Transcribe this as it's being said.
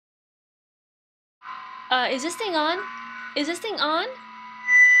Is this thing on? Is this thing on?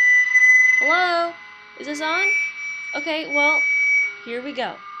 Hello? Is this on? Okay, well, here we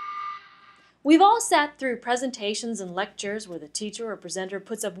go. We've all sat through presentations and lectures where the teacher or presenter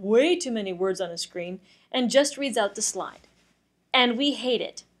puts up way too many words on a screen and just reads out the slide. And we hate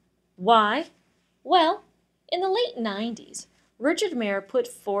it. Why? Well, in the late 90s, Richard Mayer put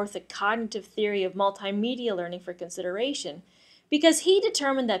forth a cognitive theory of multimedia learning for consideration because he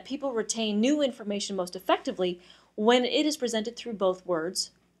determined that people retain new information most effectively when it is presented through both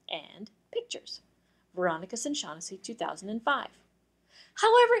words and pictures. Veronica Shaughnessy, 2005.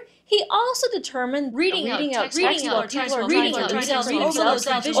 However, he also determined Reading out text while people are reading out overloads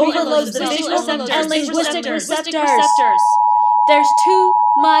the visual and linguistic receptors. There's too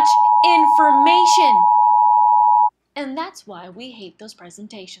much information. And that's why we hate those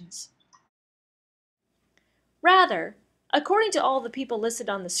presentations. Rather, according to all the people listed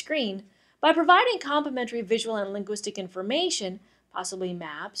on the screen, by providing complementary visual and linguistic information, possibly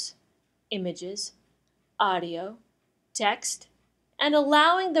maps, images, audio, text, and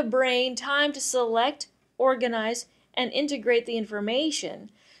allowing the brain time to select, organize, and integrate the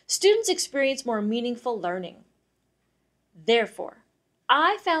information, students experience more meaningful learning. Therefore,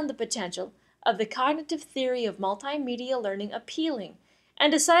 I found the potential of the cognitive theory of multimedia learning appealing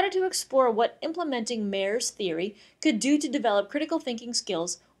and decided to explore what implementing Mayer's theory could do to develop critical thinking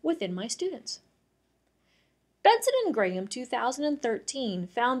skills within my students. Benson and Graham, 2013,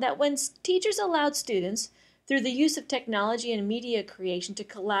 found that when teachers allowed students, through the use of technology and media creation, to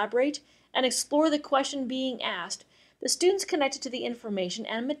collaborate and explore the question being asked, the students connected to the information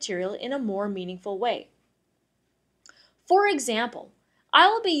and material in a more meaningful way. For example, I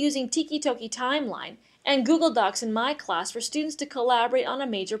will be using Tiki-Toki Timeline and Google Docs in my class for students to collaborate on a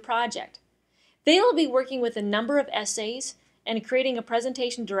major project. They will be working with a number of essays and creating a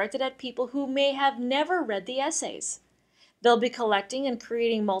presentation directed at people who may have never read the essays. They'll be collecting and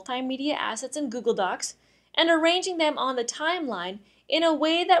creating multimedia assets in Google Docs and arranging them on the timeline in a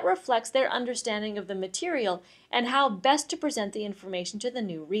way that reflects their understanding of the material and how best to present the information to the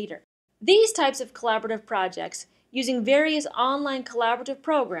new reader. These types of collaborative projects, using various online collaborative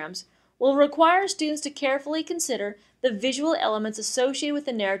programs, will require students to carefully consider the visual elements associated with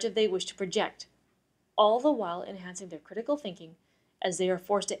the narrative they wish to project, all the while enhancing their critical thinking as they are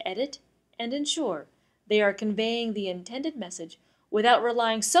forced to edit and ensure they are conveying the intended message without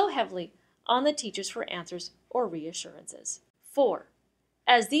relying so heavily on the teachers for answers or reassurances. 4.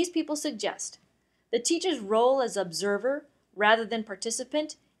 As these people suggest, the teacher's role as observer rather than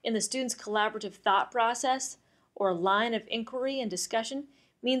participant in the student's collaborative thought process or line of inquiry and discussion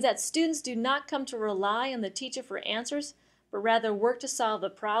means that students do not come to rely on the teacher for answers, but rather work to solve the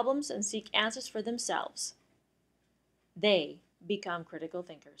problems and seek answers for themselves. They become critical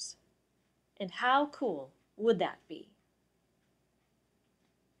thinkers. And how cool would that be?